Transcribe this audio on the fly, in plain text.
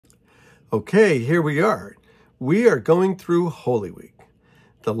Okay, here we are. We are going through Holy Week,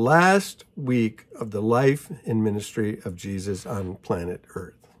 the last week of the life and ministry of Jesus on planet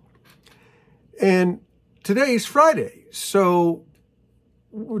Earth. And today's Friday, so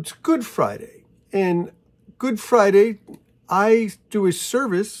it's Good Friday. And Good Friday, I do a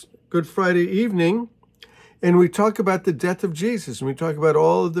service, Good Friday evening, and we talk about the death of Jesus, and we talk about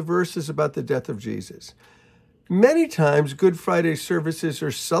all of the verses about the death of Jesus. Many times, Good Friday services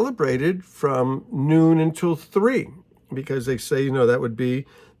are celebrated from noon until 3, because they say, that would be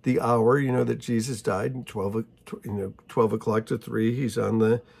the hour, that Jesus died, 12 o'clock to 3. He's on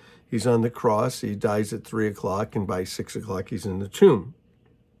the cross. He dies at 3 o'clock, and by 6 o'clock, he's in the tomb.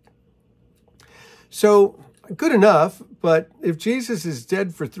 So, good enough, but if Jesus is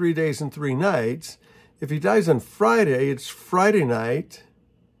dead for 3 days and 3 nights, if he dies on Friday, it's Friday night,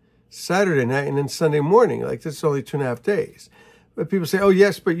 Saturday night, and then Sunday morning. Like, that's only 2.5 days. But people say, oh,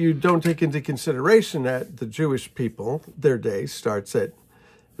 yes, but you don't take into consideration that the Jewish people, their day starts at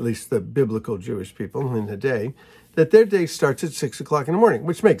least the biblical Jewish people in the day, that their day starts at 6 o'clock in the morning,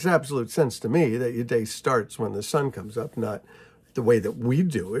 which makes absolute sense to me, that your day starts when the sun comes up, not the way that we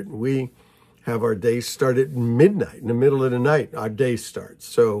do it. We have our day start at midnight, in the middle of the night, our day starts.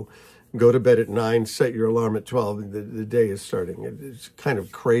 So go to bed at 9, set your alarm at 12, the day is starting. It's kind of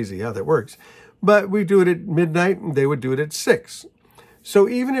crazy how that works. But we do it at midnight, and they would do it at 6. So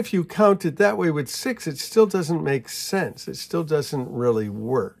even if you count it that way with 6, it still doesn't make sense. It still doesn't really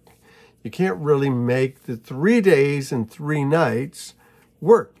work. You can't really make the 3 days and 3 nights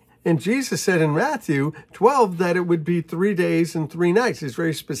work. And Jesus said in Matthew 12 that it would be 3 days and 3 nights. He's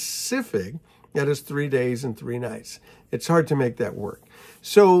very specific that it's 3 days and 3 nights. It's hard to make that work.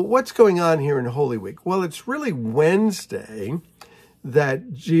 So what's going on here in Holy Week? Well, it's really Wednesday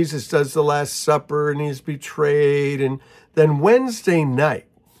that Jesus does the Last Supper and he's betrayed. And then Wednesday night,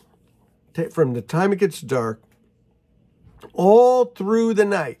 from the time it gets dark, all through the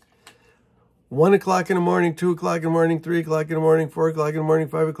night, 1 o'clock in the morning, 2 o'clock in the morning, 3 o'clock in the morning, 4 o'clock in the morning,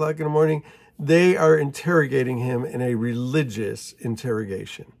 5 o'clock in the morning, they are interrogating him in a religious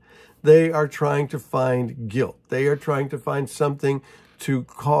interrogation. They are trying to find guilt. They are trying to find something to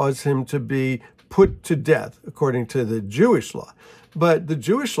cause him to be put to death, according to the Jewish law. But the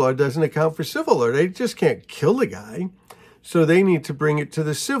Jewish law doesn't account for civil law. They just can't kill the guy. So they need to bring it to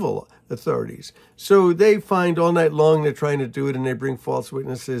the civil authorities. So they find all night long, they're trying to do it, and they bring false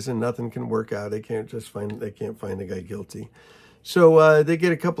witnesses, and nothing can work out. They can't find the guy guilty. So they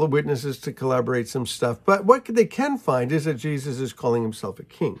get a couple of witnesses to collaborate some stuff. But what they can find is that Jesus is calling himself a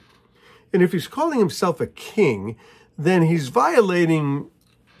king. And if he's calling himself a king, then he's violating,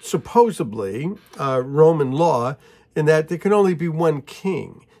 supposedly, Roman law, in that there can only be one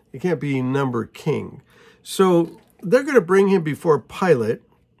king. There can't be a number king. So they're going to bring him before Pilate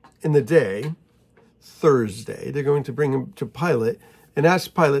in the day, Thursday. They're going to bring him to Pilate and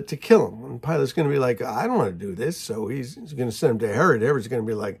ask Pilate to kill him. And Pilate's going to be like, I don't want to do this. So he's going to send him to Herod. Herod's going to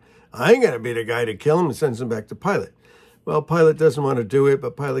be like, I ain't going to be the guy to kill him, and sends him back to Pilate. Well, Pilate doesn't want to do it,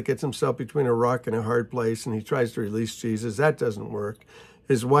 but Pilate gets himself between a rock and a hard place, and he tries to release Jesus. That doesn't work.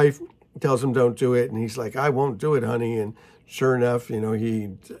 His wife tells him don't do it, and he's like, I won't do it, honey. And sure enough,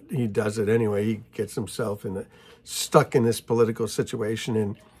 he does it anyway. He gets himself stuck in this political situation,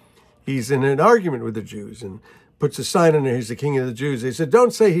 and he's in an argument with the Jews and puts a sign on there, he's the king of the Jews. They said,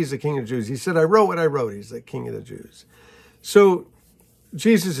 don't say he's the king of the Jews. He said, I wrote what I wrote. He's the king of the Jews. So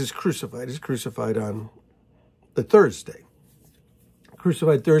Jesus is crucified. He's crucified on the Thursday.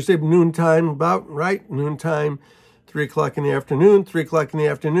 Crucified Thursday, noontime about, right? Noontime, 3 o'clock in the afternoon. 3 o'clock in the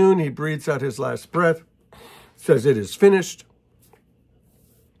afternoon, he breathes out his last breath, says it is finished.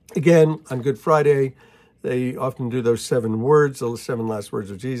 Again, on Good Friday, they often do those 7 words, the 7 last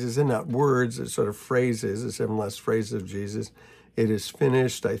words of Jesus. They're not words, it's sort of phrases, the 7 last phrases of Jesus. It is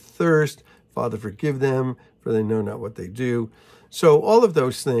finished, I thirst, Father, forgive them, for they know not what they do. So all of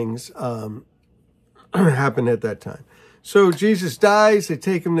those things happen at that time. So Jesus dies, they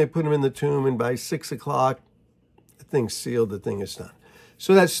take him, they put him in the tomb, and by 6 o'clock, the thing's sealed, the thing is done.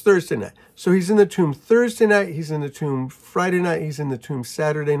 So that's Thursday night. So he's in the tomb Thursday night, he's in the tomb Friday night, he's in the tomb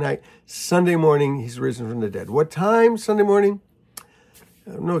Saturday night. Sunday morning, he's risen from the dead. What time Sunday morning?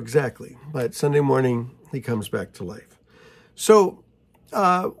 I don't know exactly, but Sunday morning, he comes back to life. So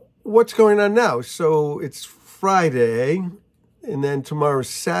what's going on now? So it's Friday, and then tomorrow's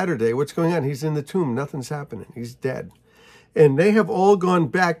Saturday. What's going on? He's in the tomb. Nothing's happening. He's dead. And they have all gone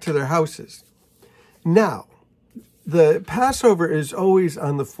back to their houses. Now, the Passover is always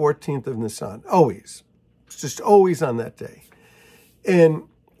on the 14th of Nisan. Always. It's just always on that day. And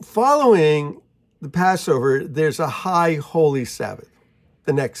following the Passover, there's a high holy Sabbath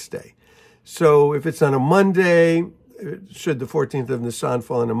the next day. So if it's on a Monday, should the 14th of Nisan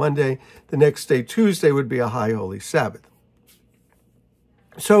fall on a Monday, the next day, Tuesday, would be a high holy Sabbath.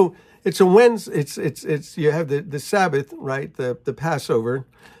 So it's a Wednesday. It's you have the Sabbath, right? The Passover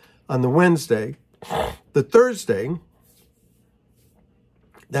on the Wednesday. The Thursday,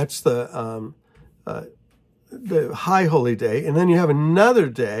 that's the high holy day, and then you have another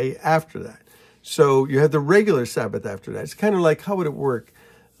day after that. So you have the regular Sabbath after that. It's kind of like, how would it work?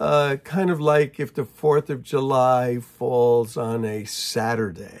 Kind of like if the 4th of July falls on a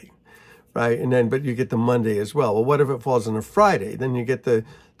Saturday, right? And then, but you get the Monday as well. Well, what if it falls on a Friday? Then you get the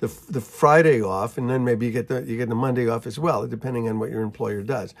Friday off, and then maybe you get the Monday off as well, depending on what your employer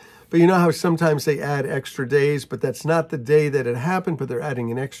does. But you know how sometimes they add extra days, but that's not the day that it happened, but they're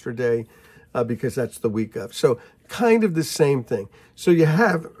adding an extra day because that's the week of. So kind of the same thing. So you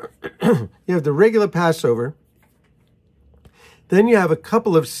have you have the regular Passover. Then you have a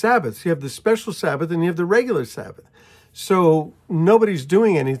couple of Sabbaths. You have the special Sabbath and you have the regular Sabbath. So nobody's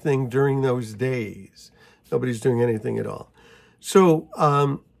doing anything during those days. Nobody's doing anything at all. So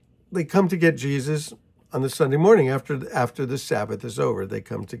they come to get Jesus on the Sunday morning after the Sabbath is over. They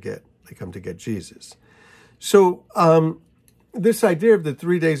come to get Jesus. So this idea of the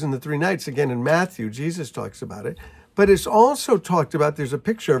 3 days and the 3 nights, again in Matthew, Jesus talks about it. But it's also talked about, there's a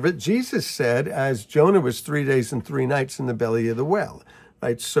picture of it. Jesus said, as Jonah was 3 days and 3 nights in the belly of the whale,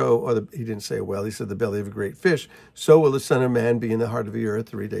 right? So, he didn't say a whale, he said the belly of a great fish. So will the Son of Man be in the heart of the earth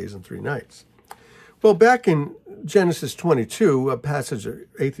 3 days and 3 nights. Well, back in Genesis 22, a passage that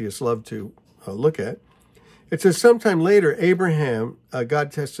atheists love to look at, it says sometime later,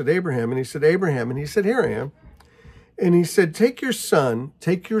 God tested Abraham, and he said, Abraham, and he said, here I am. And he said, take your son.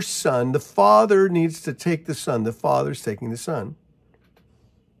 The father needs to take the son. The father's taking the son.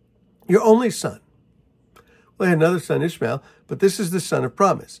 Your only son. Well, they had another son, Ishmael, but this is the son of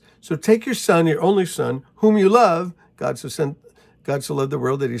promise. So take your son, your only son, whom you love. God so loved the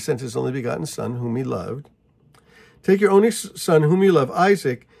world that he sent his only begotten son, whom he loved. Take your only son, whom you love,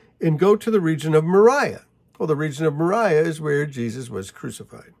 Isaac, and go to the region of Moriah. Well, the region of Moriah is where Jesus was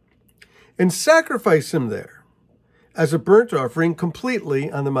crucified. And sacrifice him there as a burnt offering completely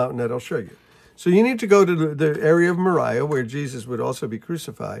on the mountain that I'll show you. So you need to go to the area of Moriah where Jesus would also be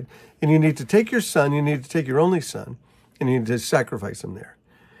crucified, and you need to take your son, you need to take your only son, and you need to sacrifice him there.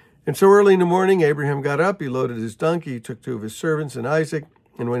 And so early in the morning, Abraham got up, he loaded his donkey, he took 2 of his servants and Isaac,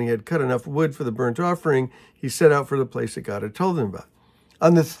 and when he had cut enough wood for the burnt offering, he set out for the place that God had told him about.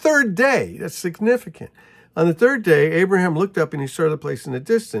 On the 3rd day, that's significant, on the 3rd day, Abraham looked up and he saw the place in the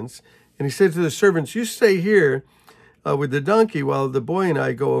distance, and he said to the servants, you stay here with the donkey while the boy and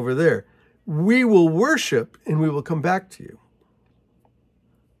I go over there. We will worship and we will come back to you.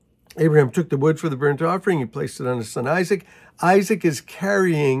 Abraham took the wood for the burnt offering. He placed it on his son Isaac. Isaac is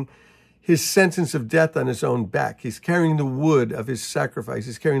carrying his sentence of death on his own back. He's carrying the wood of his sacrifice.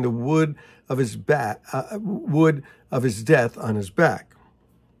 He's carrying the wood of his death on his back.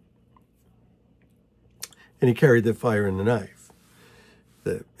 And he carried the fire and the knife,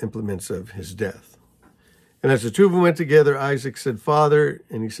 the implements of his death. And as the 2 of them went together, Isaac said, Father,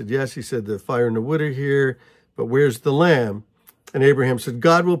 and he said, yes. He said, the fire and the wood are here, but where's the lamb? And Abraham said,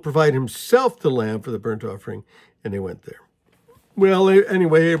 God will provide himself the lamb for the burnt offering. And they went there. Well,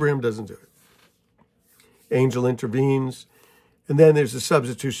 anyway, Abraham doesn't do it. Angel intervenes. And then there's a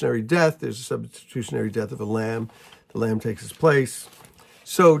substitutionary death. There's a substitutionary death of a lamb. The lamb takes his place.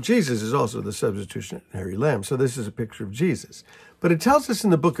 So Jesus is also the substitutionary lamb. So this is a picture of Jesus. But it tells us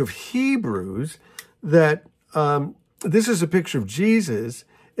in the book of Hebrews that this is a picture of Jesus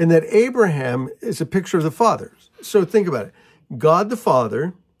and that Abraham is a picture of the Father. So think about it. God the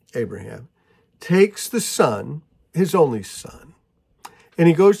Father, Abraham, takes the Son, his only Son, and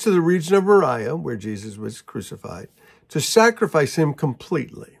he goes to the region of Moriah, where Jesus was crucified, to sacrifice him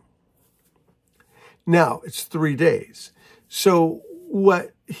completely. Now, it's 3 days. So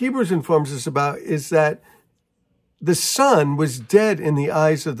what Hebrews informs us about is that the Son was dead in the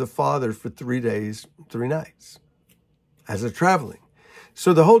eyes of the Father for 3 days, 3 nights, as they're traveling.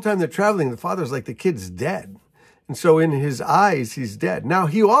 So the whole time they're traveling, the Father's like, the kid's dead. And so in his eyes, he's dead. Now,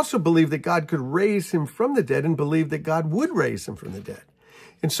 he also believed that God could raise him from the dead and believed that God would raise him from the dead.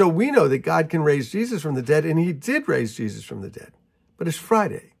 And so we know that God can raise Jesus from the dead, and he did raise Jesus from the dead. But it's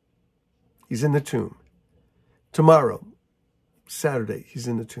Friday. He's in the tomb. Tomorrow, Saturday, he's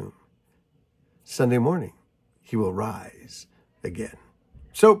in the tomb. Sunday morning, he will rise again.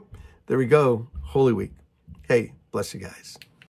 So there we go. Holy Week. Hey, bless you guys.